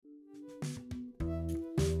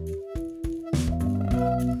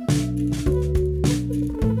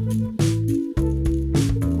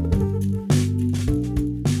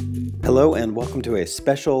Hello and welcome to a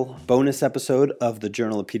special bonus episode of the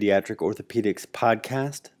Journal of Pediatric Orthopedics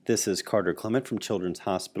podcast. This is Carter Clement from Children's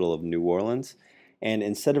Hospital of New Orleans. And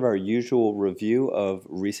instead of our usual review of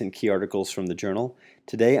recent key articles from the journal,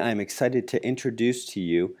 today I'm excited to introduce to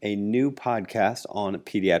you a new podcast on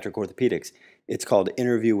pediatric orthopedics. It's called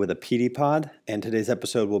Interview with a PediPod, and today's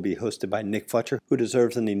episode will be hosted by Nick Fletcher, who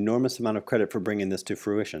deserves an enormous amount of credit for bringing this to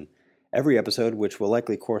fruition. Every episode, which will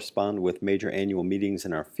likely correspond with major annual meetings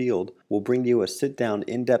in our field, will bring you a sit-down,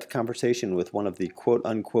 in-depth conversation with one of the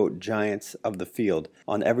quote-unquote giants of the field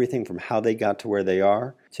on everything from how they got to where they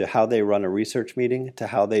are, to how they run a research meeting, to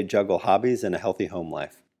how they juggle hobbies and a healthy home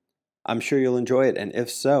life. I'm sure you'll enjoy it, and if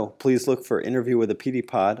so, please look for Interview with a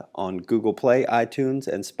PediPod on Google Play, iTunes,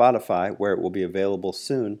 and Spotify, where it will be available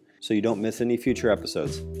soon, so you don't miss any future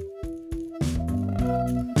episodes.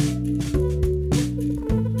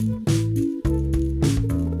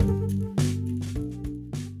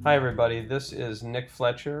 Hi everybody, this is Nick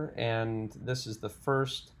Fletcher, and this is the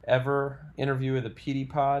first ever Interview with a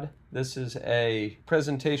PediPod. This is a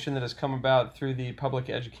presentation that has come about through the Public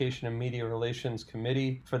Education and Media Relations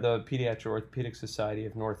Committee for the Pediatric Orthopedic Society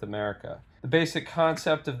of North America. The basic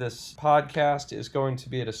concept of this podcast is going to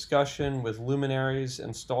be a discussion with luminaries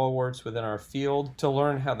and stalwarts within our field to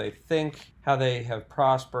learn how they think, how they have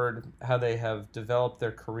prospered, how they have developed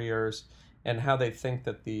their careers, and how they think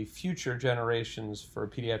that the future generations for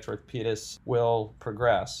pediatric orthopedists will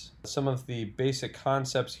progress. Some of the basic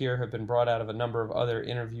concepts here have been brought out of a number of other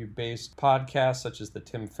interview-based podcasts, such as the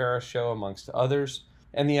Tim Ferriss Show, amongst others.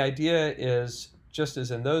 And the idea is, just as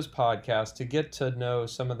in those podcasts, to get to know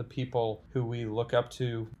some of the people who we look up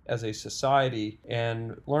to as a society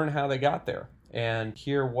and learn how they got there, and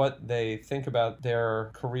hear what they think about their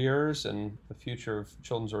careers and the future of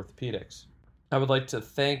children's orthopedics. I would like to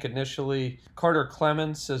thank initially Carter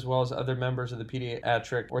Clements, as well as other members of the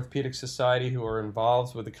Pediatric Orthopedic Society who are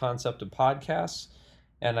involved with the concept of podcasts.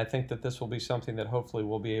 And I think that this will be something that hopefully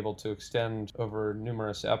we'll be able to extend over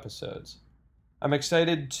numerous episodes. I'm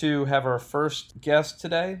excited to have our first guest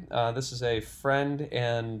today. This is a friend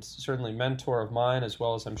and certainly mentor of mine, as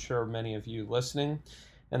well as I'm sure many of you listening.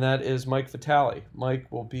 And that is Mike Vitale. Mike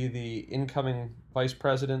will be the incoming Vice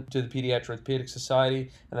President to the Pediatric Orthopedic Society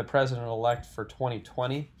and the President-elect for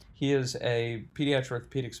 2020. He is a pediatric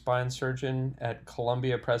orthopedic spine surgeon at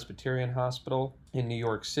Columbia Presbyterian Hospital in New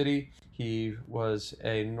York City. He was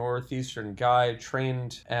a Northeastern guy,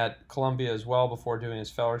 trained at Columbia as well before doing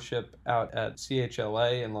his fellowship out at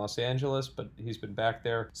CHLA in Los Angeles, but he's been back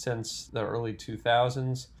there since the early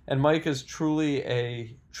 2000s. And Mike is truly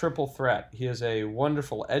a triple threat. He is a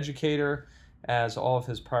wonderful educator, as all of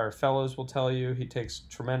his prior fellows will tell you. He takes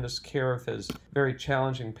tremendous care of his very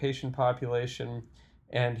challenging patient population,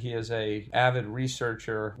 and he is an avid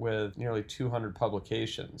researcher with nearly 200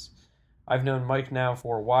 publications. I've known Mike now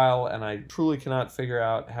for a while, and I truly cannot figure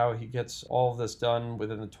out how he gets all of this done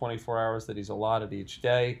within the 24 hours that he's allotted each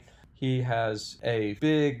day. He has a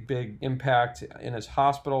big impact in his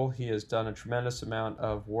hospital. He has done a tremendous amount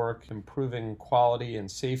of work improving quality and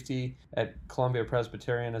safety at Columbia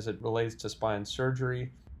Presbyterian as it relates to spine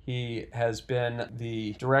surgery. He has been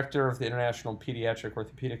the director of the International Pediatric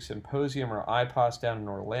Orthopedic Symposium, or IPOS, down in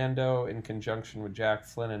Orlando in conjunction with Jack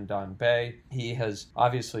Flynn and Don Bay. He has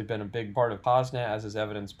obviously been a big part of POSNA, as is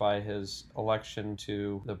evidenced by his election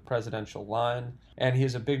to the presidential line. And he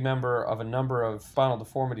is a big member of a number of spinal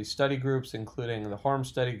deformity study groups, including the HARM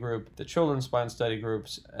study group, the Children's Spine study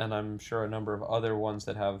groups, and I'm sure a number of other ones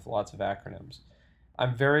that have lots of acronyms.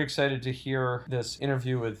 I'm very excited to hear this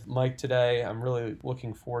interview with Mike today. I'm really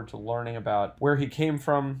looking forward to learning about where he came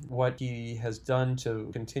from, what he has done to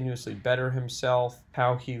continuously better himself,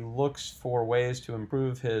 how he looks for ways to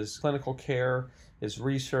improve his clinical care, his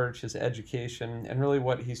research, his education, and really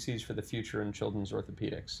what he sees for the future in children's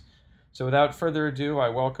orthopedics. So without further ado, I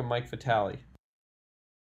welcome Mike Vitale.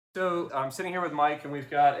 So I'm sitting here with Mike, and we've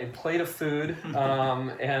got a plate of food,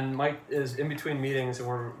 and Mike is in between meetings, and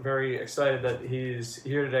we're very excited that he's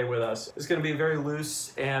here today with us. It's going to be very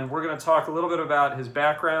loose, and we're going to talk a little bit about his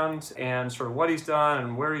background and sort of what he's done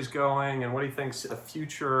and where he's going and what he thinks the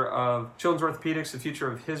future of children's orthopedics, the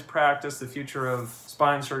future of his practice, the future of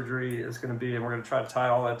spine surgery is going to be, and we're going to try to tie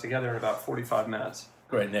all that together in about 45 minutes.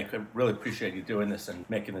 Great, Nick. I really appreciate you doing this and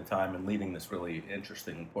making the time and leading this really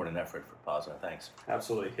interesting, important effort for POSNA. Thanks.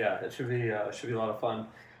 Absolutely, yeah. It should be a lot of fun.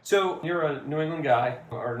 So you're a New England guy,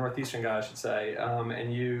 or Northeastern guy, I should say,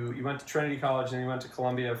 and you went to Trinity College, and you went to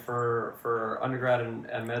Columbia for undergrad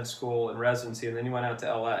and med school and residency, and then you went out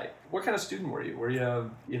to LA. What kind of student were you? Were you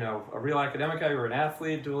a real academic guy? You were an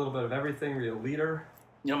athlete, do a little bit of everything? Were you a leader?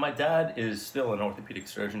 My dad is still an orthopedic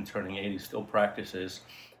surgeon turning 80, still practices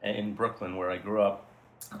in Brooklyn, where I grew up.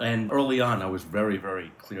 And early on, I was very,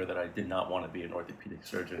 very clear that I did not want to be an orthopedic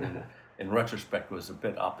surgeon. And in retrospect, was a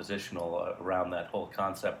bit oppositional around that whole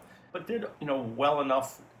concept. But did, well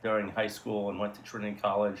enough during high school and went to Trinity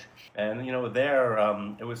College. And, there,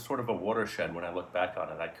 it was sort of a watershed when I look back on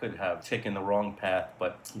it. I could have taken the wrong path,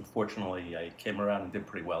 but unfortunately, I came around and did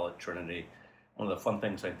pretty well at Trinity. One of the fun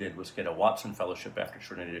things I did was get a Watson Fellowship after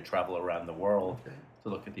Trinity to travel around the world to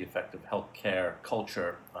look at the effect of healthcare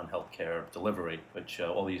culture on healthcare delivery, which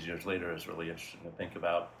all these years later is really interesting to think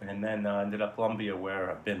about. And then ended up Columbia, where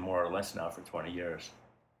I've been more or less now for 20 years.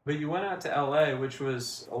 But you went out to LA, which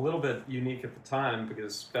was a little bit unique at the time because you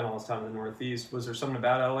spent all this time in the Northeast. Was there something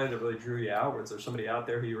about LA that really drew you out? Was there somebody out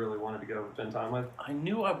there who you really wanted to go spend time with? I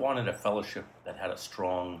knew I wanted a fellowship that had a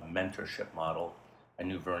strong mentorship model. I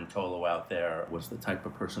knew Vern Tolo out there was the type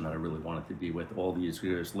of person that I really wanted to be with. All these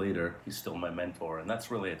years later, he's still my mentor. And that's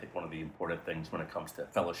really, I think, one of the important things when it comes to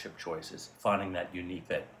fellowship choices, finding that unique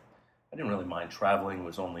fit. I didn't really mind traveling. It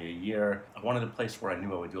was only a year. I wanted a place where I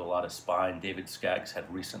knew I would do a lot of spine. David Skaggs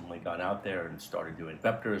had recently gone out there and started doing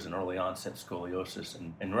vectors and early onset scoliosis.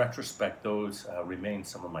 And in retrospect, those remain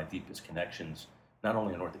some of my deepest connections, not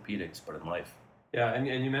only in orthopedics, but in life. Yeah, and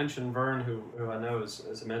you mentioned Vern, who I know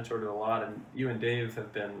is a mentor to a lot, and you and Dave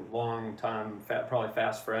have been long time, probably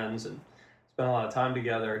fast friends, and spent a lot of time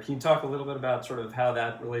together. Can you talk a little bit about sort of how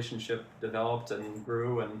that relationship developed and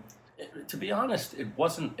grew? And to be honest, it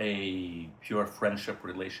wasn't a pure friendship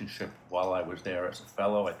relationship while I was there as a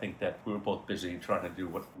fellow. I think that we were both busy trying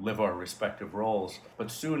to live our respective roles. But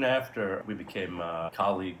soon after, we became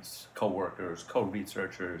colleagues, co-workers,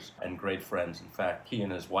 co-researchers, and great friends. In fact, he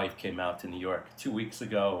and his wife came out to New York 2 weeks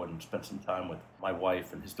ago and spent some time with my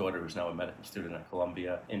wife and his daughter, who's now a medical student at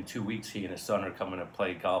Columbia. In 2 weeks, he and his son are coming to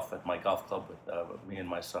play golf at my golf club with me and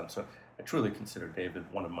my son. So I truly consider David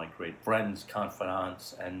one of my great friends,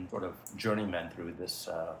 confidants, and sort of journeymen through this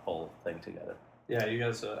whole thing together. Yeah, you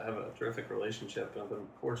guys have a terrific relationship. I've been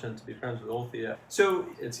fortunate to be friends with Althea. So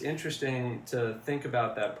it's interesting to think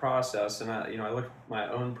about that process. And I look at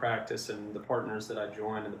my own practice and the partners that I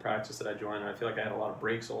joined and the practice that I joined, and I feel like I had a lot of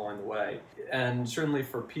breaks along the way. And certainly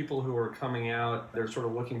for people who are coming out, they're sort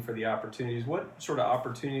of looking for the opportunities. What sort of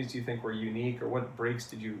opportunities do you think were unique, or what breaks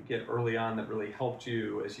did you get early on that really helped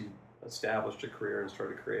you as you established a career and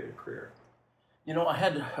started to create a career? I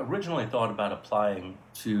had originally thought about applying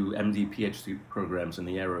to MD, PhD programs in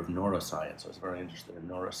the area of neuroscience. I was very interested in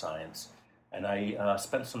neuroscience. And I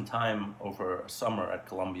spent some time over a summer at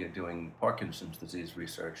Columbia doing Parkinson's disease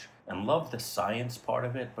research and loved the science part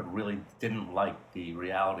of it, but really didn't like the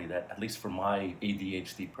reality that, at least for my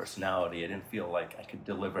ADHD personality, I didn't feel like I could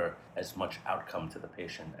deliver as much outcome to the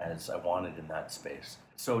patient as I wanted in that space.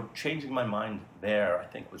 So changing my mind there, I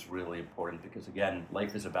think, was really important because, again,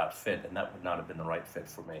 life is about fit, and that would not have been the right fit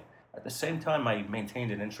for me. At the same time, I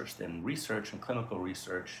maintained an interest in research and clinical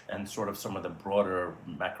research and sort of some of the broader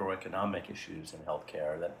macroeconomic issues in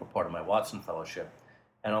healthcare that were part of my Watson Fellowship.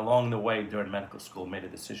 And along the way, during medical school, made a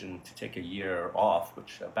decision to take a year off,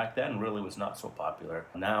 which back then really was not so popular.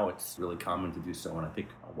 Now it's really common to do so, and I think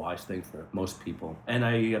a wise thing for most people. And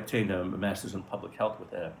I obtained a master's in public health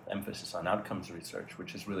with an emphasis on outcomes research,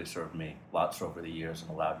 which has really served me lots over the years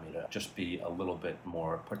and allowed me to just be a little bit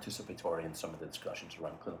more participatory in some of the discussions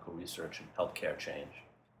around clinical research and healthcare change.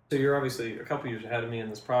 So you're obviously a couple years ahead of me in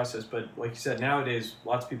this process, but like you said, nowadays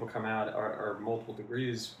lots of people come out are multiple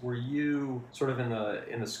degrees. Were you sort of in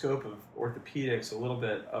the scope of orthopedics a little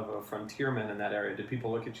bit of a frontierman in that area? Did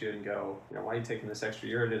people look at you and go, why are you taking this extra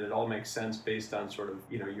year? Did it all make sense based on sort of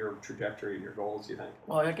your trajectory, your goals? You think?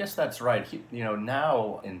 Well, I guess that's right.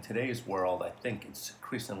 Now in today's world, I think it's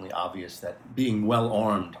increasingly obvious that being well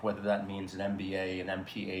armed, whether that means an MBA, an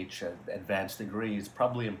MPH, an advanced degree, is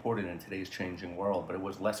probably important in today's changing world. But it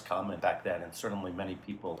was less common back then, and certainly many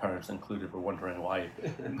people, parents included, were wondering why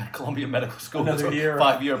Columbia Medical School was a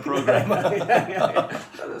 5-year program. Yeah.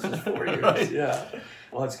 So this is 4 years. Right. Yeah.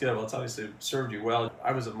 Well, that's good. Well, it's obviously served you well.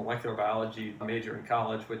 I was a molecular biology major in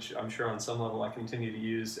college, which I'm sure on some level I continue to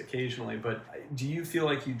use occasionally. But do you feel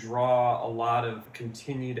like you draw a lot of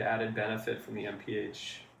continued added benefit from the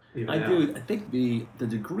MPH? I do. I think the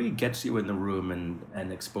degree gets you in the room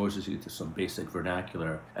and exposes you to some basic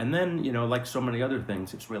vernacular. And then, like so many other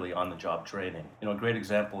things, it's really on-the-job training. A great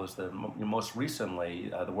example is most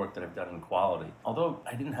recently, the work that I've done in quality. Although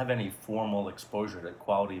I didn't have any formal exposure to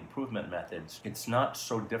quality improvement methods, it's not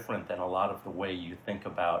so different than a lot of the way you think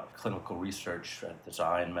about clinical research,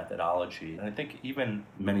 design, methodology. And I think even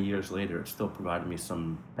many years later, it still provided me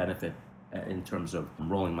some benefit in terms of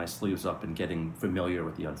rolling my sleeves up and getting familiar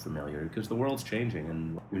with the unfamiliar, because the world's changing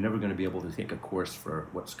and you're never going to be able to take a course for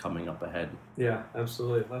what's coming up ahead. Yeah,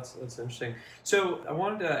 absolutely. That's interesting. So I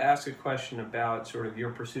wanted to ask a question about sort of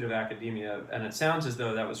your pursuit of academia, and it sounds as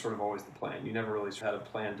though that was sort of always the plan. You never really had a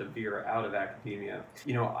plan to veer out of academia.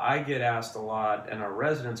 I get asked a lot, and our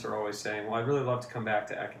residents are always saying, well, I'd really love to come back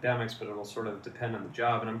to academics, but it'll sort of depend on the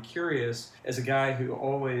job. And I'm curious, as a guy who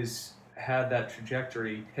always had that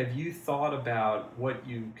trajectory, have you thought about what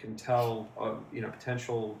you can tell,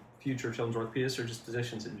 potential future children's orthopedists or just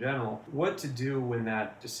physicians in general, what to do when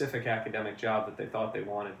that specific academic job that they thought they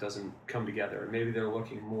wanted doesn't come together? And maybe they're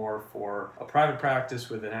looking more for a private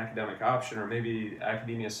practice with an academic option, or maybe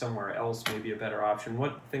academia somewhere else may be a better option.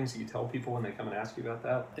 What things do you tell people when they come and ask you about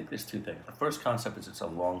that? I think there's two things. The first concept is it's a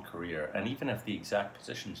long career, and even if the exact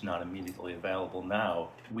position is not immediately available now,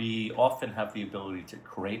 we often have the ability to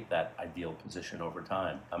create that ideal position over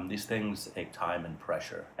time. These things take time and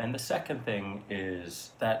pressure. And the second thing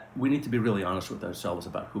is that we need to be really honest with ourselves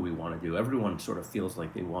about who we want to do. Everyone sort of feels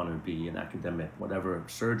like they want to be an academic, whatever,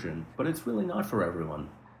 surgeon, but it's really not for everyone.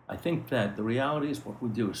 I think that the reality is what we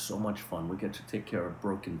do is so much fun. We get to take care of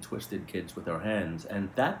broken, twisted kids with our hands, and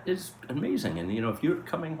that is amazing. And if you're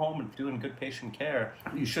coming home and doing good patient care,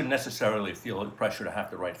 you shouldn't necessarily feel the pressure to have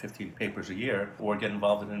to write 15 papers a year or get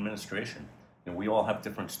involved in administration. We all have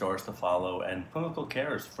different stars to follow, and clinical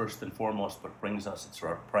care is first and foremost what brings us. It's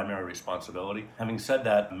our primary responsibility. Having said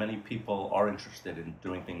that, many people are interested in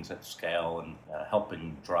doing things at scale and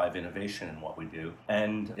helping drive innovation in what we do.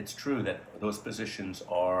 And it's true that those positions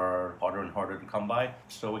are harder and harder to come by.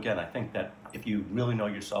 So again, I think that if you really know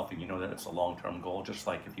yourself and you know that it's a long-term goal, just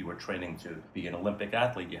like if you were training to be an Olympic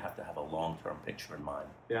athlete, you have to have a long-term picture in mind.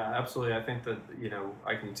 Yeah, absolutely. I think that,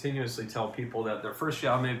 I continuously tell people that their first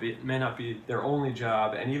job may not be their only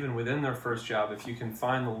job, and even within their first job, if you can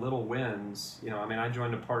find the little wins, I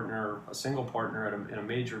joined a single partner in a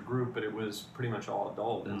major group, but it was pretty much all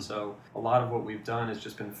adult. And so a lot of what we've done has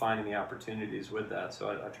just been finding the opportunities with that. So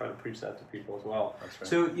I try to preach that to people as well. That's right.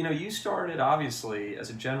 So, you started obviously as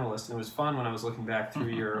a generalist, and it was fun when I was looking back through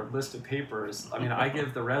your list of papers. I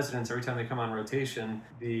give the residents, every time they come on rotation,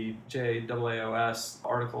 the JAAOS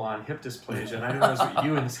article on hip dysplasia, and I know it was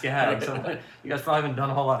you and Skaggs. So you guys probably haven't done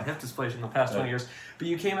a whole lot of hip dysplasia in the past 20 years, but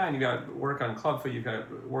you came out and you got work on clubfoot, you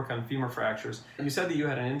got work on femur fractures. You said that you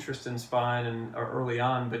had an interest in spine and early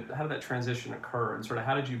on, but how did that transition occur, and sort of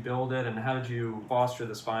how did you build it, and how did you foster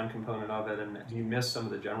the spine component of it, and do you miss some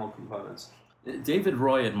of the general components? David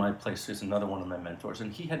Roy at my place is another one of my mentors,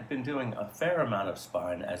 and he had been doing a fair amount of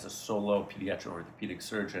spine as a solo pediatric orthopedic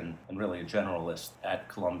surgeon and really a generalist at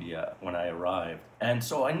Columbia when I arrived. And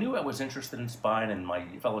so I knew I was interested in spine, and my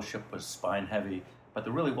fellowship was spine heavy, but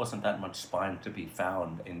there really wasn't that much spine to be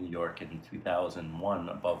found in New York in 2001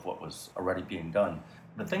 above what was already being done.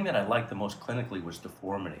 The thing that I liked the most clinically was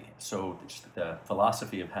deformity. So just the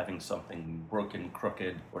philosophy of having something broken,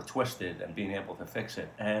 crooked, or twisted and being able to fix it.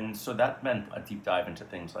 And so that meant a deep dive into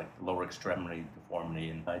things like lower extremity deformity.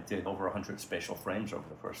 And I did over 100 spatial frames over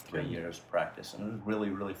the first 3 years of practice. And it was really,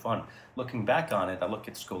 really fun. Looking back on it, I look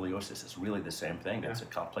at scoliosis. It's really the same thing. It's a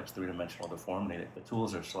complex three-dimensional deformity. The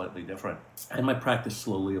tools are slightly different. And my practice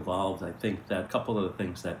slowly evolved. I think that a couple of the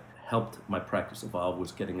things that helped my practice evolve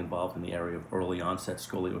was getting involved in the area of early onset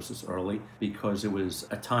scoliosis early, because it was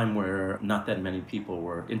a time where not that many people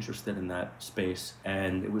were interested in that space,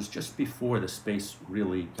 and it was just before the space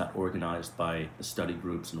really got organized by the study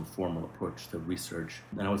groups and a formal approach to research,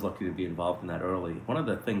 and I was lucky to be involved in that early. One of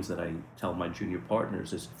the things that I tell my junior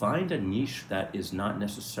partners is find a niche that is not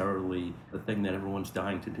necessarily the thing that everyone's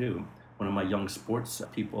dying to do. One of my young sports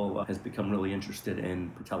people has become really interested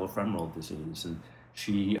in patellofemoral disease, and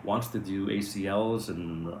she wants to do ACLs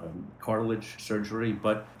and cartilage surgery,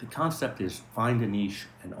 but the concept is find a niche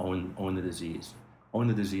and own the disease. Own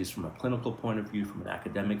the disease from a clinical point of view, from an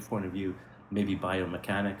academic point of view, maybe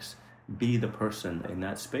biomechanics. Be the person in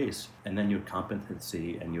that space, and then your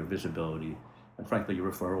competency and your visibility, and frankly, your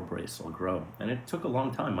referral base will grow. And it took a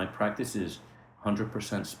long time. My practice is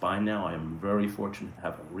 100% spine now. I am very fortunate to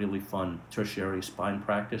have a really fun tertiary spine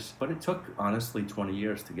practice, but it took honestly 20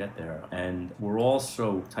 years to get there. And we're all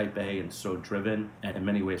so type A and so driven, and in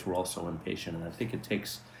many ways we're also impatient. And I think it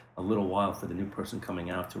takes a little while for the new person coming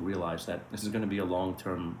out to realize that this is going to be a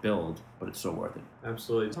long-term build, but it's so worth it.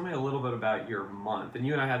 Absolutely. Tell me a little bit about your month. And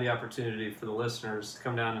you and I had the opportunity for the listeners to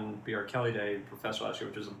come down and be our Kelly Day professor last year,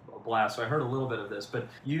 which was a blast. So I heard a little bit of this, but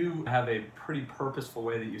you have a pretty purposeful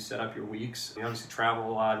way that you set up your weeks. You obviously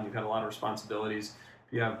travel a lot, and you've had a lot of responsibilities.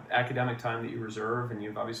 You have academic time that you reserve, and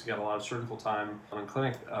you've obviously got a lot of surgical time and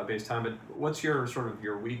clinic-based time. But what's your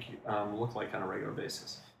week look like on a regular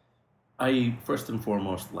basis? I first and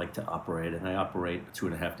foremost like to operate, and I operate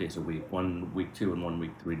 2.5 days a week, 1 week 2 and 1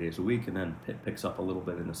 week 3 days a week, and then it picks up a little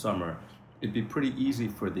bit in the summer. It'd be pretty easy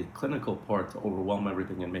for the clinical part to overwhelm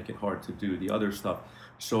everything and make it hard to do the other stuff.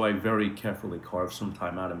 So I very carefully carve some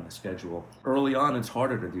time out of my schedule. Early on, it's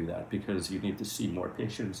harder to do that because you need to see more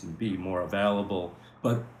patients and be more available.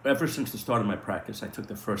 But ever since the start of my practice, I took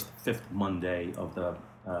the first fifth Monday of the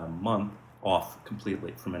month off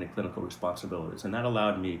completely from any clinical responsibilities. And that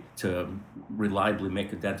allowed me to reliably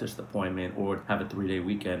make a dentist appointment or have a 3-day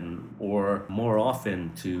weekend or more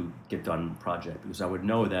often to get done project because I would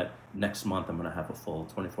know that next month I'm going to have a full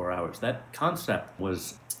 24 hours. That concept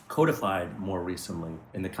was codified more recently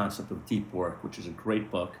in the concept of deep work, which is a great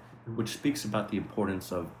book which speaks about the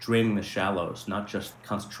importance of draining the shallows, not just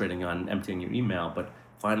concentrating on emptying your email, but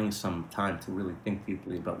finding some time to really think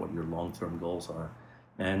deeply about what your long-term goals are.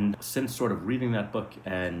 And since sort of reading that book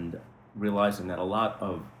and realizing that a lot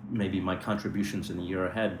of maybe my contributions in the year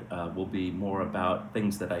ahead will be more about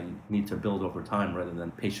things that I need to build over time rather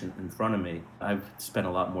than patient in front of me, I've spent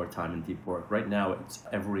a lot more time in deep work. Right now, it's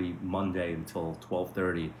every Monday until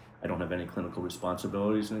 12:30. I don't have any clinical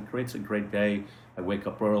responsibilities, and it creates a great day. I wake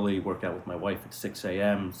up early, work out with my wife at 6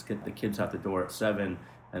 a.m., get the kids out the door at 7,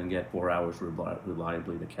 and get 4 hours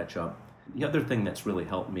reliably to catch up. The other thing that's really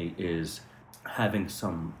helped me is having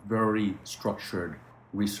some very structured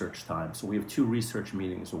research time. So we have 2 research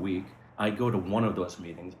meetings a week. I go to one of those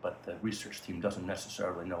meetings, but the research team doesn't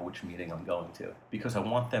necessarily know which meeting I'm going to because I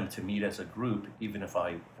want them to meet as a group, even if I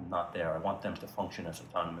am not there. I want them to function as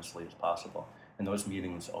autonomously as possible. And those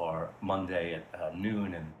meetings are Monday at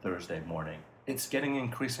noon and Thursday morning. It's getting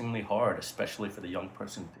increasingly hard, especially for the young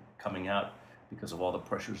person coming out because of all the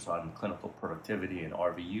pressures on clinical productivity and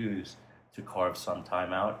RVUs to carve some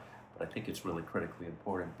time out. But I think it's really critically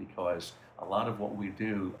important because a lot of what we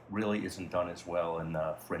do really isn't done as well in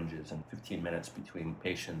fringes and 15 minutes between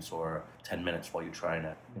patients or 10 minutes while you're trying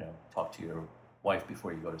to, talk to your wife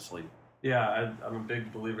before you go to sleep. Yeah, I'm a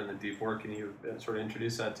big believer in the deep work, and you sort of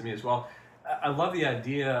introduced that to me as well. I love the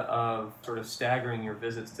idea of sort of staggering your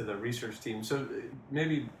visits to the research team. So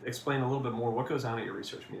maybe explain a little bit more what goes on at your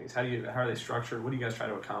research meetings. How are they structured? What do you guys try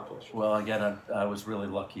to accomplish? Well, again, I was really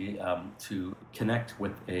lucky to connect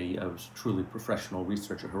with a truly professional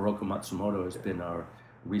researcher. Hiroko Matsumoto has been our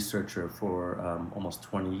researcher for almost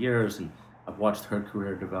 20 years, and I've watched her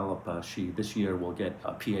career develop. She this year will get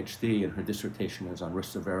a PhD, and her dissertation is on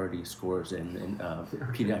risk severity scores in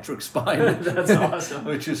pediatric spine. That's awesome.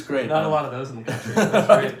 Which is great. Not a lot of those in the country. That's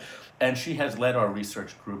great. And she has led our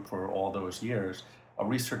research group for all those years. Our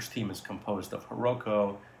research team is composed of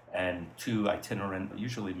Hiroko and 2 itinerant,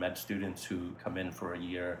 usually med students who come in for a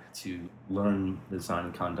year to learn the design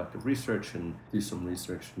and conduct of research and do some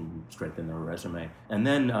research and strengthen their resume. And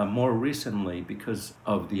then more recently, because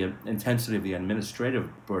of the intensity of the administrative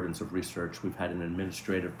burdens of research, we've had an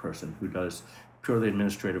administrative person who does purely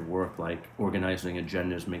administrative work like organizing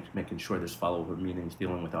agendas, making sure there's follow-up meetings,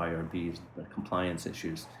 dealing with IRBs, compliance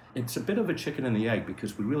issues. It's a bit of a chicken and the egg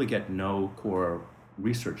because we really get no core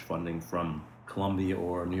research funding from Columbia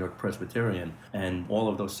or New York Presbyterian, and all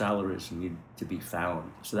of those salaries need to be found.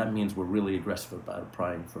 So that means we're really aggressive about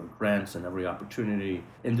applying for grants and every opportunity.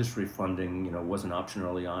 Industry funding, was an option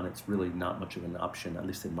early on. It's really not much of an option, at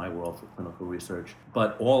least in my world, for clinical research.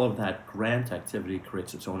 But all of that grant activity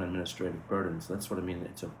creates its own administrative burdens. That's what I mean.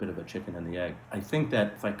 It's a bit of a chicken and the egg. I think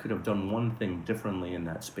that if I could have done one thing differently in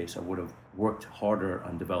that space, I would have worked harder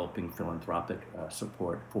on developing philanthropic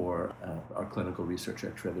support for our clinical research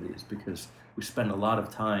activities because we spend a lot of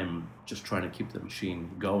time just trying to keep the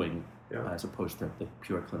machine going as opposed to the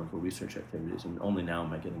pure clinical research activities. And only now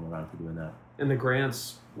am I getting around to doing that. And the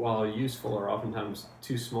grants, while useful, are oftentimes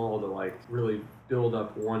too small to really build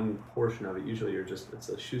up one portion of it. Usually it's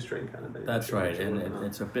a shoestring kind of thing. That's right. And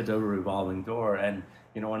it's a bit of a revolving door. And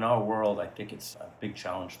in our world, I think it's a big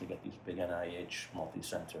challenge to get these big NIH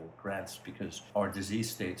multi-center grants because our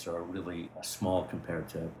disease states are really small compared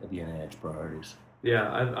to the NIH priorities.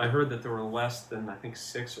 Yeah, I heard that there were less than, I think,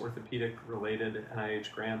 6 orthopedic-related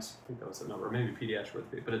NIH grants. I think that was the number, maybe pediatric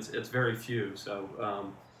orthopedic, but it's very few. So,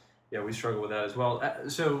 we struggle with that as well.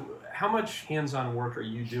 So how much hands-on work are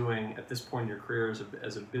you doing at this point in your career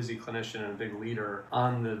as a busy clinician and a big leader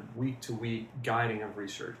on the week-to-week guiding of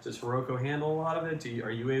research? Does Hiroko handle a lot of it?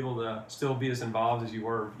 Are you able to still be as involved as you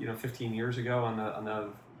were, 15 years ago on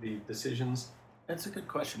the decisions? That's a good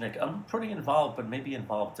question, Nick. I'm pretty involved, but maybe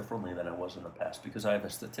involved differently than I was in the past because I have a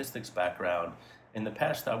statistics background. In the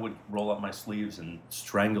past, I would roll up my sleeves and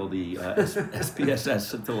strangle the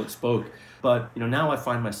SPSS until it spoke. But now I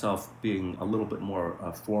find myself being a little bit more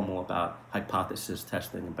formal about hypothesis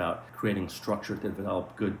testing, about creating structure to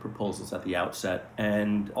develop good proposals at the outset,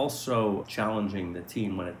 and also challenging the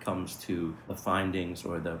team when it comes to the findings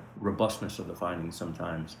or the robustness of the findings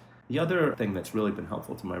sometimes. The other thing that's really been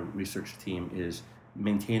helpful to my research team is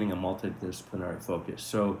maintaining a multidisciplinary focus.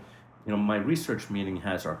 So, my research meeting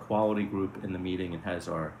has our quality group in the meeting, it has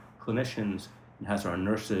our clinicians, it has our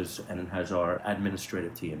nurses, and it has our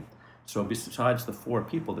administrative team. So besides the 4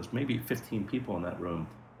 people, there's maybe 15 people in that room,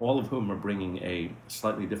 all of whom are bringing a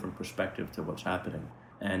slightly different perspective to what's happening.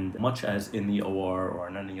 And much as in the OR or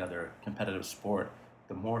in any other competitive sport,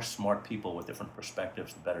 the more smart people with different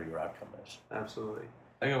perspectives, the better your outcome is. Absolutely.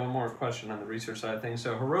 I got one more question on the research side of things.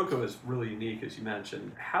 So Hiroko is really unique, as you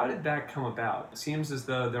mentioned. How did that come about? It seems as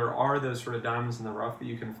though there are those sort of diamonds in the rough that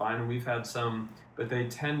you can find, and we've had some, but they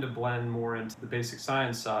tend to blend more into the basic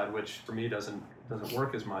science side, which for me doesn't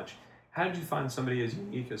work as much. How did you find somebody as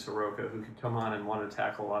unique as Hiroko who could come on and want to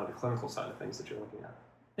tackle a lot of the clinical side of things that you're looking at?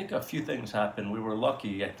 I think a few things happened. We were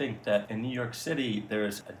lucky. I think that in New York City,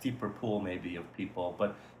 there's a deeper pool maybe of people,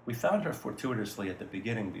 but we found her fortuitously at the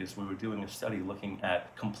beginning because we were doing a study looking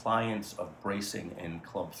at compliance of bracing in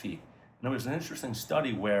club feet. And it was an interesting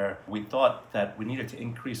study where we thought that we needed to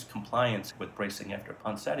increase compliance with bracing after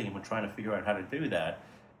Ponseti, and we're trying to figure out how to do that.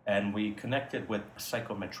 And we connected with a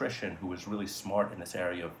psychometrician who was really smart in this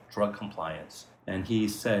area of drug compliance. And he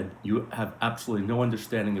said, you have absolutely no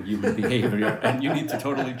understanding of human behavior, and you need to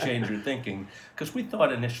totally change your thinking. Because we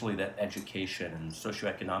thought initially that education and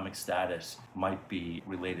socioeconomic status might be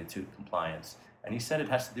related to compliance. And he said it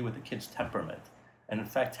has to do with the kid's temperament. And in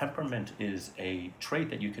fact, temperament is a trait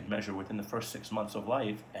that you could measure within the first 6 months of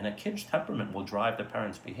life. And a kid's temperament will drive the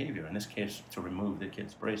parent's behavior, in this case, to remove the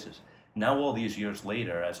kid's braces. Now, all these years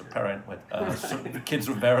later, as a parent with kids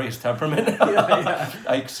with various temperament,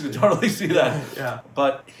 I totally see that. Yeah.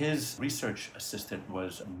 But his research assistant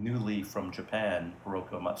was newly from Japan,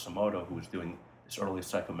 Hiroko Matsumoto, who was doing this early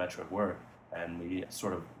psychometric work. And we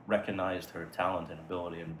sort of recognized her talent and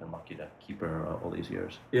ability and been lucky to keep her all these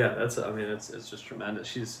years. Yeah, it's just tremendous.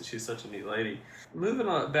 She's such a neat lady. Moving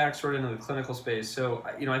on back sort of into the clinical space. So,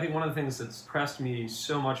 I think one of the things that's impressed me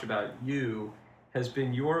so much about you has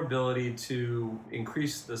been your ability to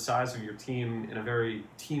increase the size of your team in a very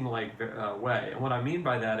team-like way. And what I mean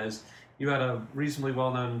by that is you had a reasonably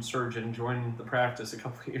well-known surgeon join the practice a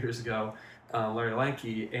couple of years ago, Larry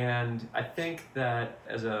Lenke, and I think that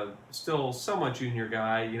as a still somewhat junior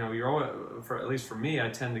guy, you're always, at least for me, I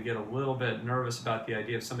tend to get a little bit nervous about the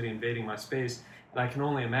idea of somebody invading my space, and I can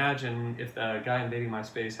only imagine if the guy invading my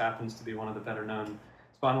space happens to be one of the better-known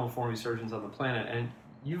spinal deformity surgeons on the planet. And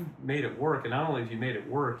you've made it work, and not only have you made it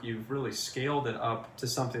work, you've really scaled it up to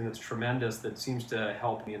something that's tremendous that seems to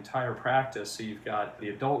help the entire practice. So you've got the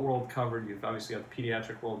adult world covered, you've obviously got the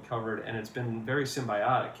pediatric world covered, and it's been very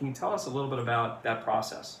symbiotic. Can you tell us a little bit about that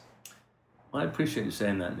process? Well, I appreciate you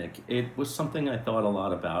saying that, Nick. It was something I thought a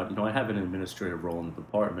lot about. I have an administrative role in the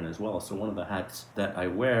department as well, so one of the hats that I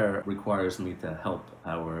wear requires me to help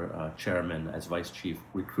our chairman as vice chief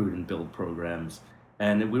recruit and build programs.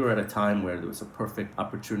 And we were at a time where there was a perfect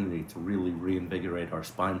opportunity to really reinvigorate our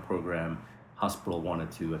spine program. Hospital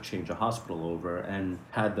wanted to change a hospital over and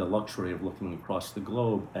had the luxury of looking across the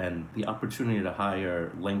globe. And the opportunity to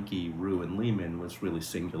hire Lenke, Rue, and Lehman was really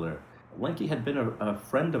singular. Lenke had been a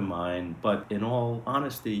friend of mine, but in all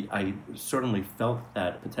honesty, I certainly felt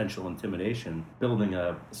that potential intimidation, building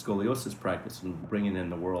a scoliosis practice and bringing in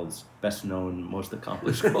the world's best-known, most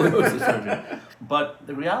accomplished scoliosis surgeon. But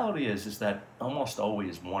the reality is that almost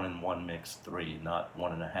always 1 and 1 makes 3, not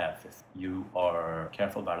 1.5, if you are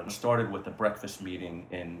careful about it. It started with a breakfast meeting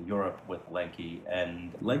in Europe with Lenke,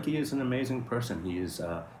 and Lenke is an amazing person. He is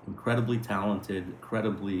incredibly talented,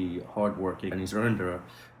 incredibly hardworking, and he's earned a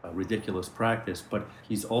ridiculous practice, but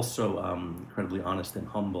he's also incredibly honest and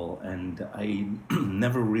humble, and I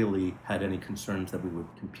never really had any concerns that we would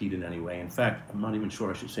compete in any way. In fact, I'm not even sure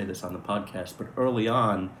I should say this on the podcast, but early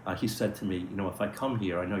on, he said to me, if I come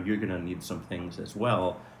here, I know you're going to need some things as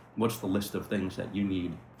well. What's the list of things that you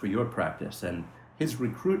need for your practice? And his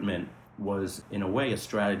recruitment was, in a way, a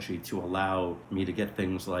strategy to allow me to get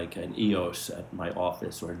things like an EOS at my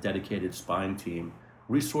office or a dedicated spine team,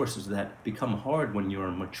 resources that become hard when you're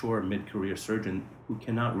a mature mid-career surgeon who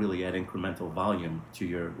cannot really add incremental volume to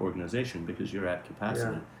your organization because you're at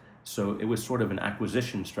capacity. Yeah. So it was sort of an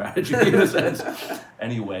acquisition strategy in a sense.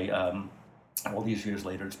 Anyway, all these years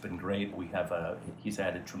later, it's been great. He's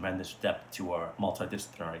added tremendous depth to our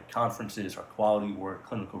multidisciplinary conferences, our quality work,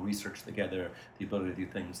 clinical research together, the ability to do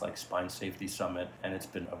things like Spine Safety Summit, and it's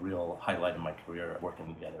been a real highlight in my career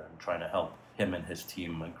working together and trying to help him and his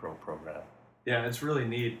team grow program. Yeah, it's really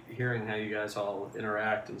neat hearing how you guys all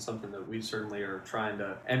interact, and something that we certainly are trying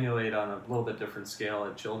to emulate on a little bit different scale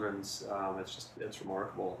at Children's. It's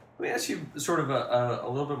remarkable. Let me ask you sort of a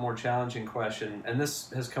little bit more challenging question, and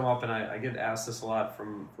this has come up, and I get asked this a lot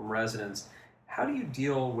from residents. How do you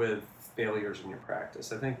deal with failures in your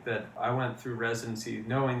practice? I think that I went through residency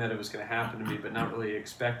knowing that it was going to happen to me, but not really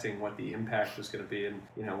expecting what the impact was going to be. And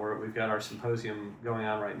we've got our symposium going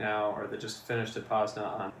on right now, or that just finished at POSNA,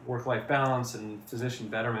 on work-life balance and physician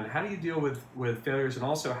betterment. How do you deal with failures, and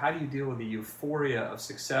also how do you deal with the euphoria of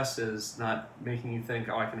successes not making you think,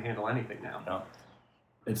 oh, I can handle anything now? No.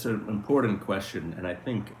 It's an important question, and I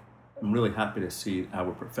think I'm really happy to see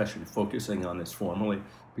our profession focusing on this formally,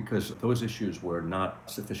 because those issues were not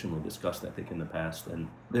sufficiently discussed, I think, in the past. And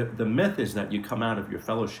the myth is that you come out of your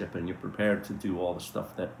fellowship and you're prepared to do all the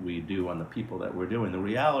stuff that we do on the people that we're doing. The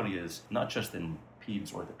reality is, not just in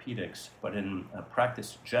peds orthopedics, but in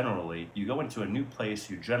practice generally, you go into a new place,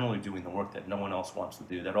 you're generally doing the work that no one else wants to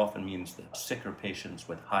do. That often means the sicker patients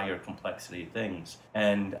with higher complexity things.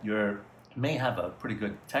 And you're may have a pretty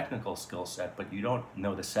good technical skill set, but you don't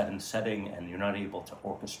know the set and setting, and you're not able to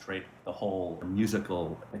orchestrate the whole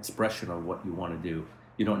musical expression of what you want to do.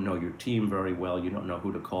 You don't know your team very well. You don't know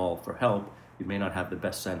who to call for help. You may not have the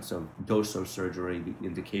best sense of dose of surgery, the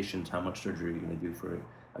indications, how much surgery you're going to do for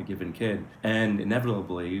a given kid. And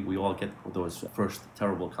inevitably, we all get those first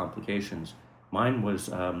terrible complications. Mine was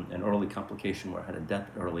an early complication where I had a death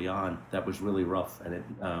early on that was really rough, and it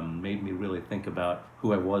made me really think about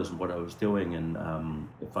who I was and what I was doing, and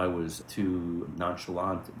if I was too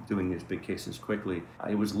nonchalant doing these big cases quickly.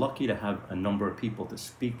 I was lucky to have a number of people to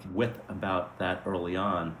speak with about that early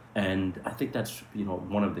on, and I think that's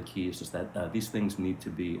one of the keys, is that these things need to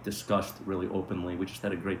be discussed really openly. We just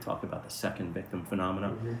had a great talk about the second victim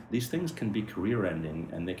phenomena. Mm-hmm. These things can be career-ending,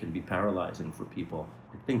 and they can be paralyzing for people.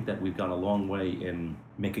 I think that we've gone a long way in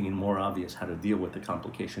making it more obvious how to deal with the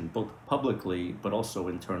complication, both publicly but also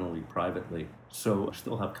internally, privately. So I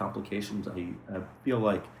still have complications. I feel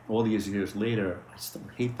like all these years later, I still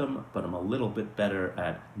hate them, but I'm a little bit better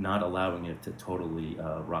at not allowing it to totally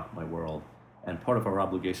rock my world. And part of our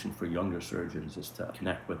obligation for younger surgeons is to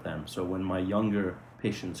connect with them. So when my younger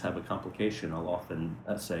patients have a complication, I'll often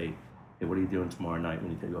say, hey, what are you doing tomorrow night? We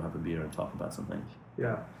need to go have a beer and talk about some things.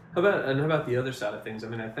 Yeah. How about the other side of things? I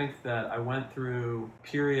mean, I think that I went through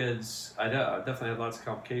periods, I definitely had lots of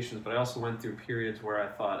complications, but I also went through periods where I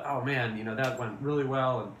thought, oh man, that went really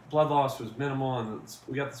well, and blood loss was minimal, and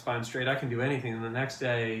we got the spine straight, I can do anything. And the next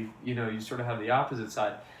day, you sort of have the opposite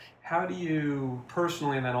side. How do you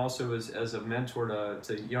personally, and then also as a mentor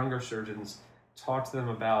to younger surgeons, talk to them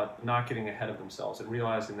about not getting ahead of themselves and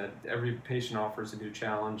realizing that every patient offers a new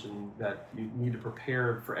challenge, and that you need to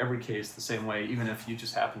prepare for every case the same way, even if you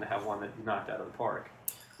just happen to have one that you knocked out of the park?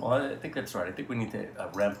 Well, I think that's right. I think we need to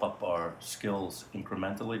ramp up our skills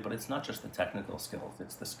incrementally, but it's not just the technical skills.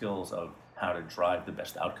 It's the skills of how to drive the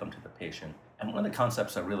best outcome to the patient. And one of the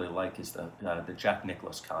concepts I really like is the Jack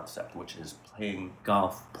Nicklaus concept, which is playing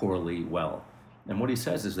golf poorly well. And what he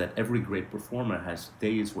says is that every great performer has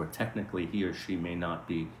days where technically he or she may not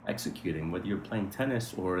be executing. Whether you're playing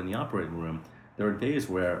tennis or in the operating room, there are days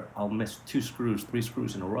where I'll miss 2 screws, 3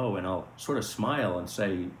 screws in a row, and I'll sort of smile and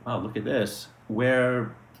say, wow, look at this.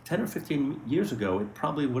 Where 10 or 15 years ago, it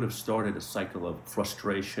probably would have started a cycle of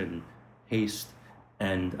frustration, haste,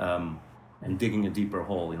 and digging a deeper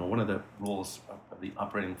hole. One of the rules of the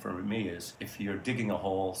operating for me is, if you're digging a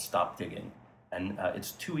hole, stop digging. And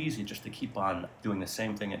it's too easy just to keep on doing the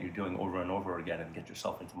same thing that you're doing over and over again and get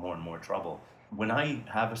yourself into more and more trouble. When I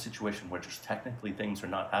have a situation where just technically things are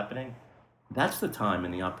not happening, that's the time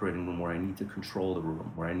in the operating room where I need to control the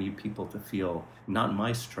room, where I need people to feel not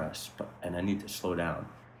my stress, and I need to slow down.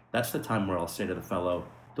 That's the time where I'll say to the fellow,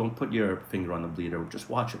 don't put your finger on the bleeder, just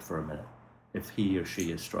watch it for a minute if he or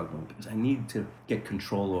she is struggling, because I need to get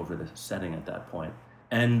control over the setting at that point.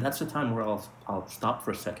 And that's the time where I'll stop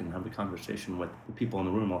for a second and have a conversation with the people in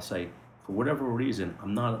the room. I'll say, for whatever reason,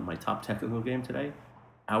 I'm not at my top technical game today.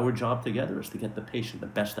 Our job together is to get the patient the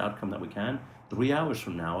best outcome that we can. 3 hours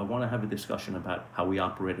from now, I want to have a discussion about how we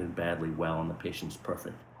operated badly well and the patient's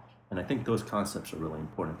perfect. And I think those concepts are really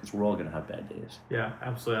important, because we're all going to have bad days. Yeah,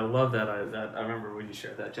 absolutely. I love that. I remember when you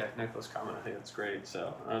shared that Jack Nicklaus comment. I think that's great.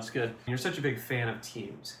 So that's good. You're such a big fan of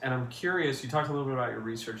teams. And I'm curious, you talked a little bit about your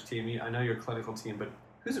research team. I know your clinical team, but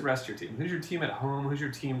Who's the rest of your team? Who's your team at home? Who's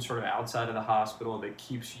your team sort of outside of the hospital that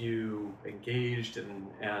keeps you engaged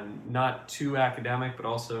and not too academic, but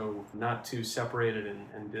also not too separated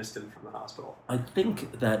and distant from the hospital? I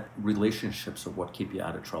think that relationships are what keep you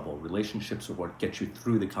out of trouble. Relationships are what get you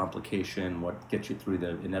through the complication, what get you through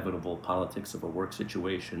the inevitable politics of a work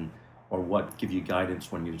situation, or what give you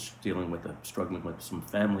guidance when you're dealing with struggling with some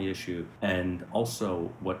family issue, and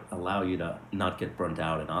also what allow you to not get burned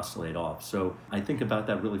out and oscillate off. So I think about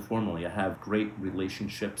that really formally. I have great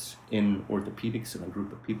relationships in orthopedics and a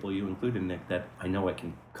group of people, you included, Nick, that I know I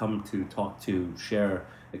can come to, talk to, share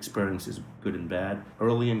experiences, good and bad.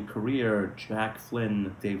 Early in career, Jack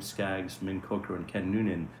Flynn, Dave Skaggs, Min Coker, and Ken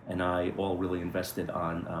Noonan and I all really invested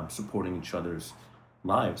on supporting each other's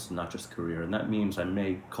lives, not just career. And that means I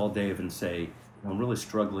may call Dave and say, I'm really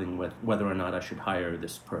struggling with whether or not I should hire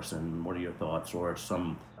this person. What are your thoughts? Or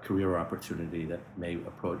some career opportunity that may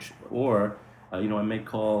approach. Or, I may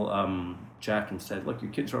call Jack and say, look, your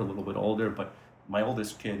kids are a little bit older, but my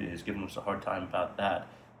oldest kid is giving us a hard time about that.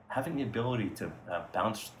 Having the ability to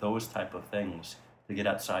bounce those type of things, to get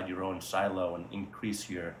outside your own silo and increase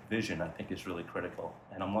your vision, I think is really critical.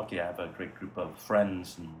 And I'm lucky I have a great group of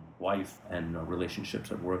friends and wife and relationships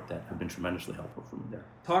at work that have been tremendously helpful for me there.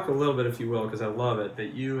 Talk a little bit, if you will, because I love it,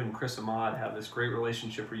 that you and Chris Ahmad have this great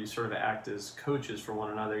relationship where you sort of act as coaches for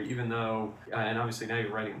one another, even though, and obviously now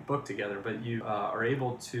you're writing a book together, but you are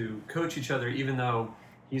able to coach each other even though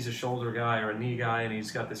he's a shoulder guy or a knee guy, and he's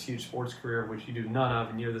got this huge sports career, which you do none of,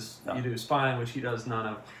 and you do spine, which he does none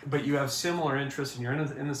of. But you have similar interests, and you're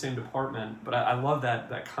in the same department. But I love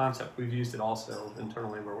that concept. We've used it also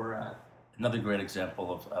internally where we're at. Another great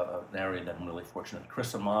example of an area that I'm really fortunate.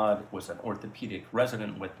 Chris Ahmad was an orthopedic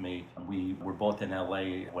resident with me. We were both in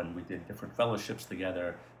LA when we did different fellowships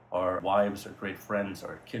together. Our wives are great friends,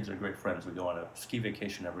 our kids are great friends. We go on a ski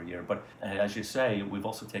vacation every year. But as you say, we've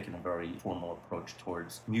also taken a very formal approach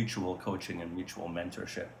towards mutual coaching and mutual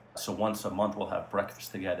mentorship. So once a month we'll have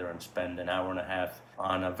breakfast together and spend an hour and a half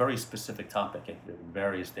on a very specific topic. It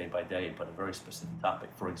varies day by day, but a very specific topic.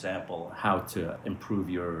 For example, how to improve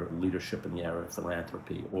your leadership in the area of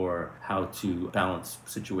philanthropy, or how to balance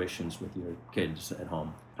situations with your kids at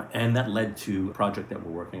home. And that led to a project that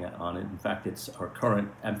we're working on. In fact, it's our current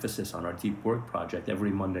emphasis on our deep work project. Every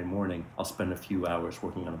Monday morning, I'll spend a few hours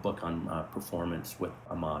working on a book on performance with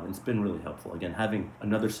Ahmad. And it's been really helpful. Again, having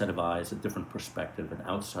another set of eyes, a different perspective, an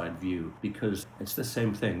outside view, because it's the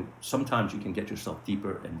same thing. Sometimes you can get yourself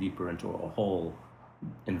deeper and deeper into a hole,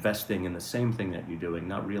 investing in the same thing that you're doing,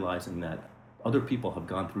 not realizing that other people have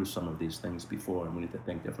gone through some of these things before, and we need to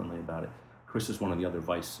think differently about it. Chris is one of the other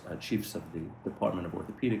vice chiefs of the Department of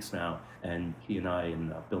Orthopedics now, and he and I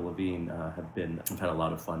and Bill Levine have had a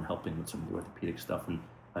lot of fun helping with some of the orthopedic stuff and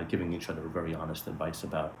giving each other very honest advice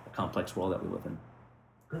about the complex world that we live in.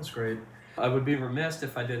 That's great. I would be remiss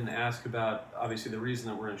if I didn't ask about, obviously, the reason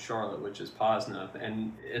that we're in Charlotte, which is POSNA.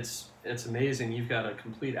 And it's amazing. You've got a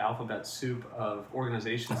complete alphabet soup of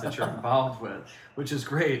organizations that you're involved with, which is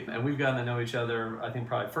great. And we've gotten to know each other, I think,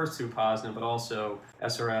 probably first through POSNA, but also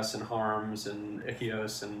SRS and HARMS and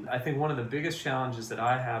ICHIOS. And I think one of the biggest challenges that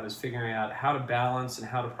I have is figuring out how to balance and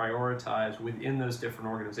how to prioritize within those different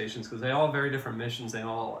organizations, because they all have very different missions. They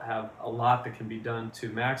all have a lot that can be done to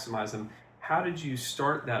maximize them. How did you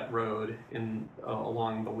start that road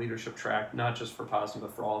along the leadership track, not just for POSNA,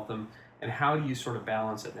 but for all of them? And how do you sort of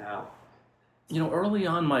balance it now? Early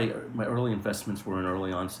on, my early investments were in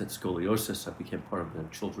early onset scoliosis. I became part of the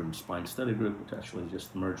Children's Spine Study Group, which actually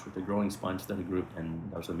just merged with the Growing Spine Study Group,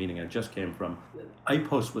 and that was a meeting I just came from.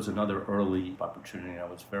 IPOS was another early opportunity. I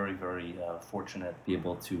was very, very fortunate to be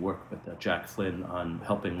able to work with Jack Flynn on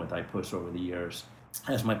helping with IPOS over the years.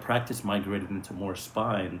 As my practice migrated into more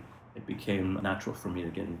spine, it became natural for me to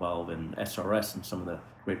get involved in SRS and some of the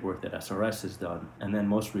great work that SRS has done. And then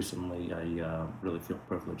most recently, I really feel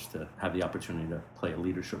privileged to have the opportunity to play a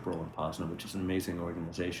leadership role in POSNA, which is an amazing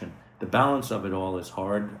organization. The balance of it all is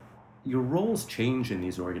hard. Your roles change in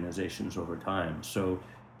these organizations over time. So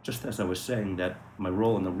just as I was saying that my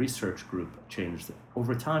role in the research group changed,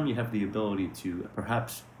 over time you have the ability to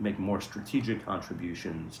perhaps make more strategic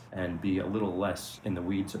contributions and be a little less in the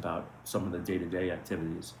weeds about some of the day-to-day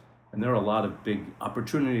activities. And there are a lot of big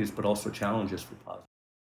opportunities, but also challenges for POSNA.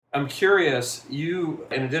 I'm curious, you,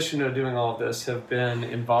 in addition to doing all of this, have been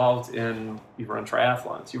involved in, You've run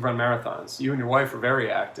triathlons, you've run marathons. You and your wife are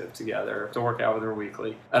very active together to work out with her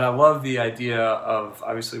weekly. And I love the idea of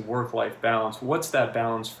obviously work-life balance. What's that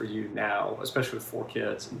balance for you now, especially with 4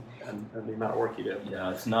 kids and the amount of work you do?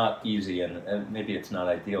 Yeah, it's not easy, and maybe it's not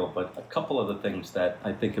ideal, but a couple of the things that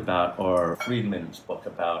I think about are Friedman's book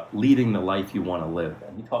about leading the life you want to live.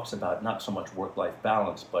 And he talks about not so much work-life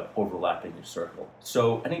balance, but overlapping your circle.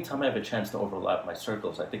 So anytime I have a chance to overlap my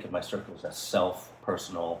circles, I think of my circles as self,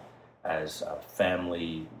 personal, as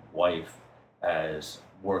family, wife, as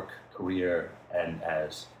work, career, and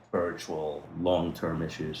as spiritual, long-term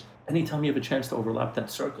issues. Anytime you have a chance to overlap that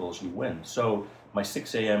circles, you win. So my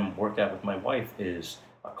 6 a.m. workout with my wife is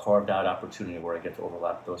a carved out opportunity where I get to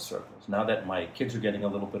overlap those circles. Now that my kids are getting a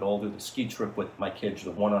little bit older, the ski trip with my kids, the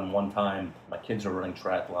one-on-one time, my kids are running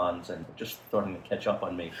triathlons and just starting to catch up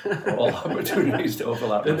on me. Are all opportunities to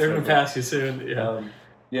overlap. They're going to pass you soon. Yeah.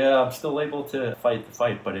 Yeah, I'm still able to fight the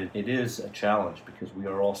fight, but it is a challenge because we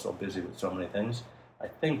are all so busy with so many things. I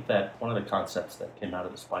think that one of the concepts that came out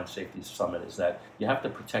of the Spine Safety Summit is that you have to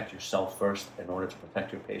protect yourself first in order to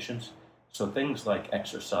protect your patients. So things like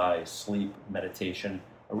exercise, sleep, meditation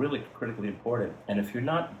are really critically important. And if you're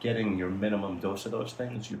not getting your minimum dose of those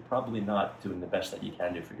things, you're probably not doing the best that you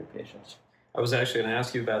can do for your patients. I was actually going to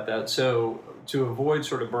ask you about that. So to avoid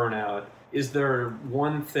sort of burnout, is there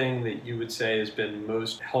one thing that you would say has been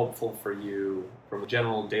most helpful for you from a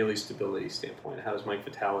general daily stability standpoint? How does Mike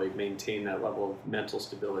Vitale maintain that level of mental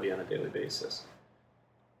stability on a daily basis?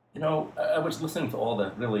 You know, I was listening to all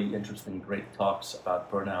the really interesting, great talks about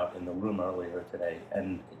burnout in the room earlier today,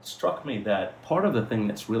 and it struck me that part of the thing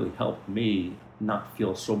that's really helped me not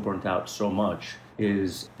feel so burnt out so much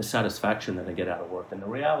is the satisfaction that I get out of work, and the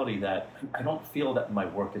reality that I don't feel that my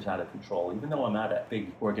work is out of control, even though I'm at a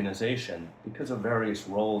big organization, because of various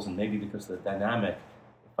roles and maybe because of the dynamic.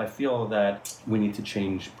 If I feel that we need to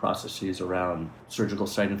change processes around surgical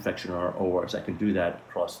site infection or ORs, I can do that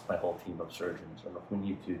across my whole team of surgeons. And if we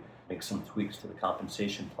need to make some tweaks to the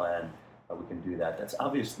compensation plan, we can do that. That's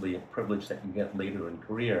obviously a privilege that you get later in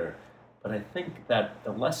career, but I think that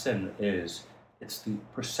the lesson is it's the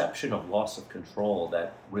perception of loss of control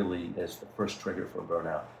that really is the first trigger for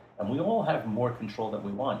burnout. And we all have more control than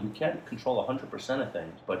we want. You can't control 100% of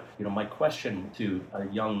things. But my question to a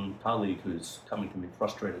young colleague who's coming to me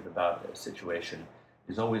frustrated about a situation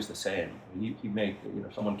is always the same.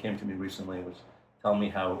 Someone came to me recently and was telling me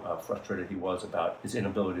how frustrated he was about his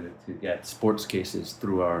inability to get sports cases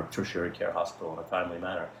through our tertiary care hospital in a timely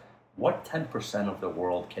manner. What 10% of the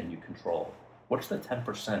world can you control? What's the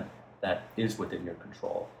 10% that is within your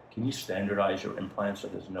control? Can you standardize your implants so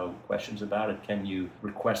there's no questions about it? Can you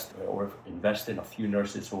request or invest in a few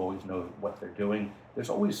nurses who always know what they're doing? There's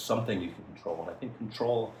always something you can control, and I think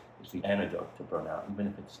control is the antidote to burnout, even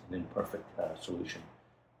if it's an imperfect solution.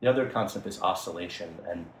 The other concept is oscillation,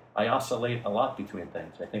 and I oscillate a lot between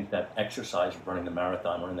things. I think that exercise, running the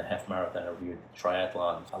marathon, running the half marathon every year,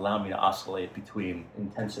 triathlons, allow me to oscillate between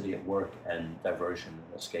intensity at work and diversion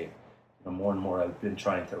and escape. More and more I've been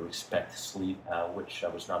trying to respect sleep, which I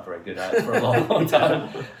was not very good at for a long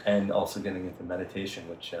time, and also getting into meditation,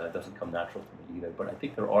 which doesn't come natural to me either. But I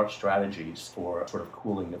think there are strategies for sort of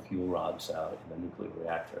cooling the fuel rods in the nuclear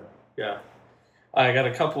reactor. Yeah. I got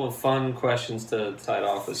a couple of fun questions to tie it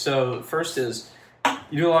off with. So first is,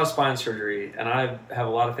 you do a lot of spine surgery, and I have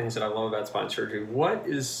a lot of things that I love about spine surgery. What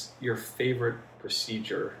is your favorite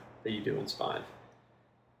procedure that you do in spine?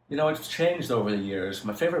 It's changed over the years.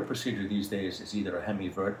 My favorite procedure these days is either a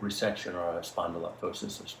hemivert resection or a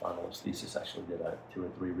spondyloptosis or spondylolisthesis. Actually did 2 or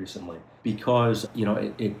 3 recently because,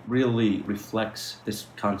 it really reflects this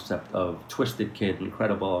concept of twisted kid,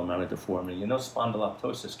 incredible amount of deformity.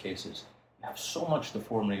 Spondyloptosis cases, you have so much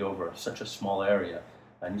deformity over such a small area.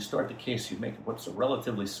 And you start the case, you make what's a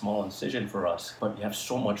relatively small incision for us, but you have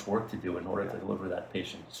so much work to do in order to deliver that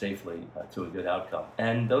patient safely to a good outcome.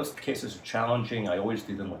 And those cases are challenging. I always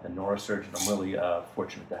do them with a neurosurgeon. I'm really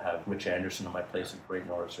fortunate to have Rich Anderson in my place, a great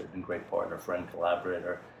neurosurgeon, great partner, friend,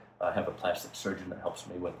 collaborator. I have a plastic surgeon that helps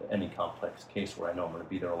me with any complex case where I know I'm going to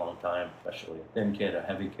be there a long time, especially a thin kid, a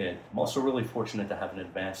heavy kid. I'm also really fortunate to have an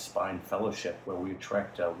advanced spine fellowship where we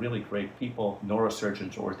attract really great people,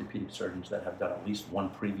 neurosurgeons, orthopedic surgeons that have done at least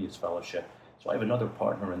one previous fellowship. So I have another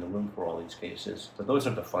partner in the room for all these cases. So those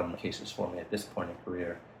are the fun cases for me at this point in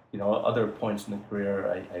career. Other points in the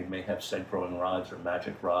career, I may have stent growing rods or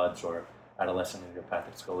magic rods or adolescent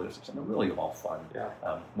idiopathic scoliosis, and they're really all fun. Yeah.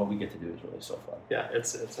 What we get to do is really so fun. Yeah,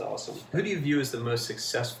 it's awesome. Who do you view as the most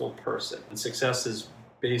successful person? And success is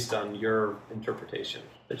based on your interpretation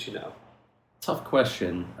that you know. Tough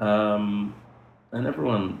question. And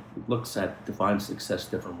everyone defines success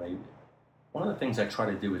differently. One of the things I try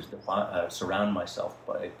to do is surround myself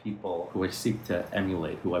by people who I seek to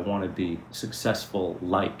emulate, who I want to be successful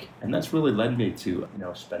like. And that's really led me to,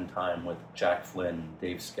 spend time with Jack Flynn,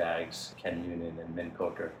 Dave Skaggs, Ken Noonan, and Min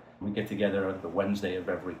Coker. We get together on the Wednesday of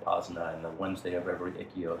every Poznan and the Wednesday of every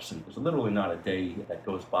Ikios. And there's literally not a day that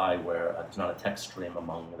goes by where there's not a text stream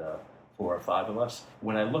among the 4 or 5 of us.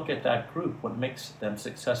 When I look at that group, what makes them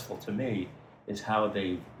successful to me is how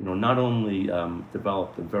they've, not only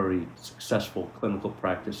developed a very successful clinical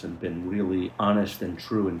practice and been really honest and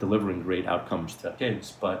true in delivering great outcomes to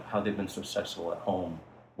kids, but how they've been successful at home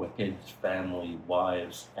with kids, family,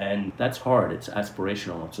 wives. And that's hard. It's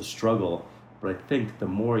aspirational. It's a struggle. But I think the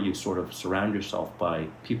more you sort of surround yourself by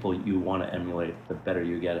people you want to emulate, the better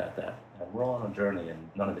you get at that. And we're all on a journey, and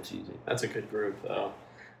none of it's easy. That's a good group, though.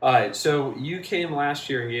 All right, so you came last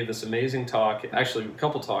year and gave this amazing talk, actually a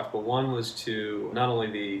couple talks, but one was to not only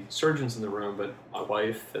the surgeons in the room, but my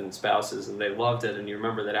wife and spouses, and they loved it. And you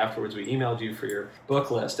remember that afterwards we emailed you for your book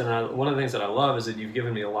list. And one of the things that I love is that you've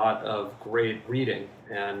given me a lot of great reading.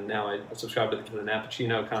 And now I subscribe to the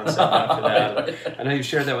Nappuccino concept after that. I know you've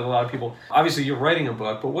shared that with a lot of people. Obviously, you're writing a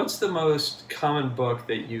book, but what's the most common book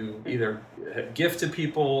that you either gift to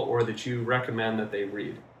people or that you recommend that they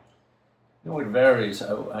read? It varies.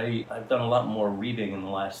 I've done a lot more reading in the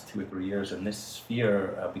last 2 or 3 years in this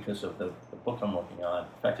sphere because of the book I'm working on.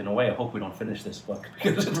 In fact, in a way, I hope we don't finish this book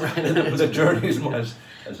because the journey is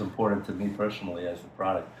as important to me personally as the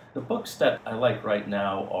product. The books that I like right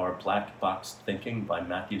now are Black Box Thinking by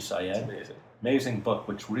Matthew Syed. Amazing. Amazing book,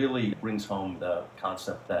 which really brings home the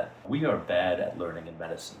concept that we are bad at learning in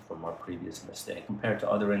medicine from our previous mistake. Compared to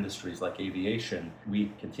other industries like aviation,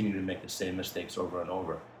 we continue to make the same mistakes over and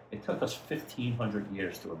over. It took us 1,500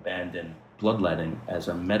 years to abandon bloodletting as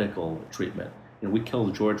a medical treatment. We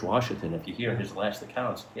killed George Washington. If you hear his last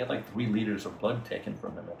accounts, he had like 3 liters of blood taken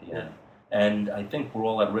from him at the end. And I think we're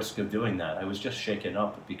all at risk of doing that. I was just shaken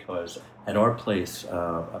up because at our place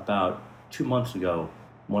about 2 months ago,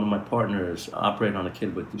 one of my partners operated on a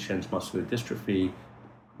kid with Duchenne's muscular dystrophy,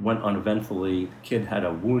 went uneventfully. The kid had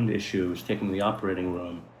a wound issue, was taken to the operating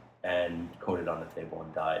room and coded on the table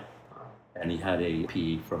and died. And he had a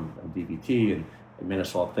PE from a DVT, and it made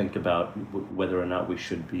us all think about whether or not we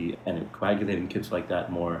should be coagulating kids like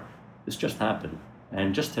that more. This just happened.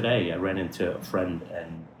 And just today, I ran into a friend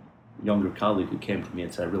and younger colleague who came to me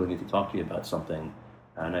and said, I really need to talk to you about something.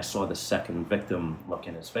 And I saw the second victim look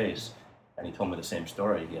in his face, and he told me the same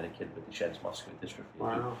story. He had a kid with Duchenne's muscular dystrophy.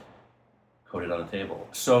 Wow. Coded on the table.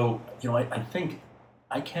 So, I think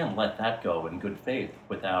I can't let that go in good faith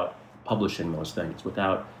without publishing those things,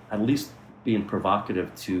 without at least being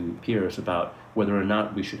provocative to peers about whether or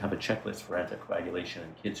not we should have a checklist for anticoagulation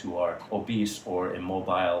in kids who are obese or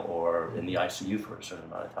immobile or in the ICU for a certain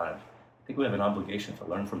amount of time. I think we have an obligation to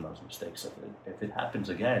learn from those mistakes. If it happens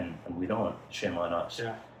again and we don't, shame on us.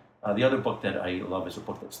 Yeah. The other book that I love is a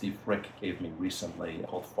book that Steve Frick gave me recently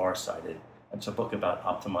called Farsighted. It's a book about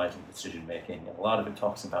optimizing decision making, and a lot of it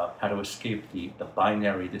talks about how to escape the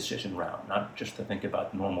binary decision route, not just to think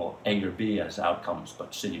about normal A or B as outcomes,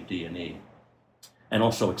 but C, D, and E. And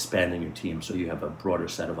also expanding your team so you have a broader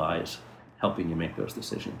set of eyes helping you make those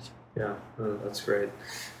decisions. Yeah, that's great.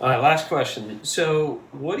 Last question. So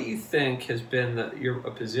what do you think has been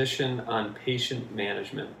a position on patient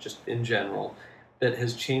management, just in general, that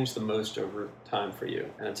has changed the most over time for you?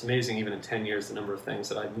 And it's amazing, even in 10 years, the number of things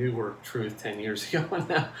that I knew were truth 10 years ago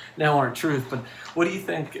and now aren't truth. But what do you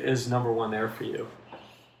think is number one there for you?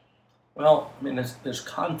 Well, there's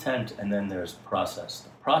content and then there's process. The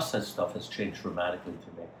process stuff has changed dramatically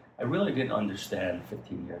to me. I really didn't understand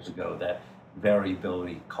 15 years ago that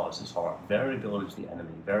variability causes harm. Variability is the enemy.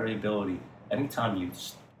 Variability, anytime you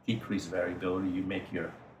decrease variability, you make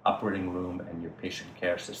your operating room and your patient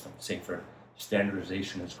care system safer.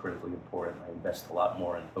 Standardization is critically important. I invest a lot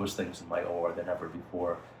more in those things in my OR than ever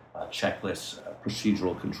before. Checklists,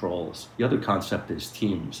 procedural controls. The other concept is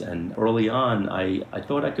teams. And early on, I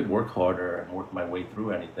thought I could work harder and work my way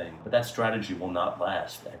through anything, but that strategy will not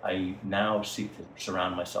last. I now seek to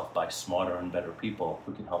surround myself by smarter and better people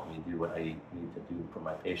who can help me do what I need to do for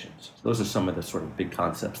my patients. So those are some of the sort of big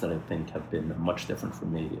concepts that I think have been much different for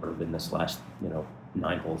me in this last,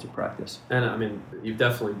 9 holes of practice. And you've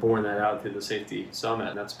definitely borne that out through the Safety Summit,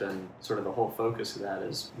 and that's been sort of the whole focus of that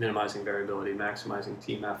is minimizing variability, maximizing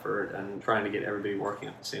team effort, and trying to get everybody working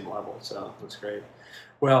at the same level. So that's great.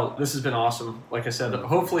 Well, this has been awesome. Like I said,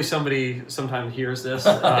 hopefully somebody sometime hears this.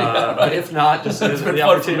 But if not, just the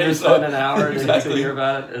opportunity to spend an hour to hear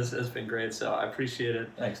about it has been great. So I appreciate it.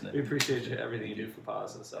 Thanks, Nick. We appreciate everything you do for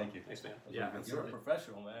Paz. So Thank you. Thanks, man. You're a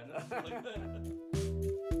professional, man. That's really good.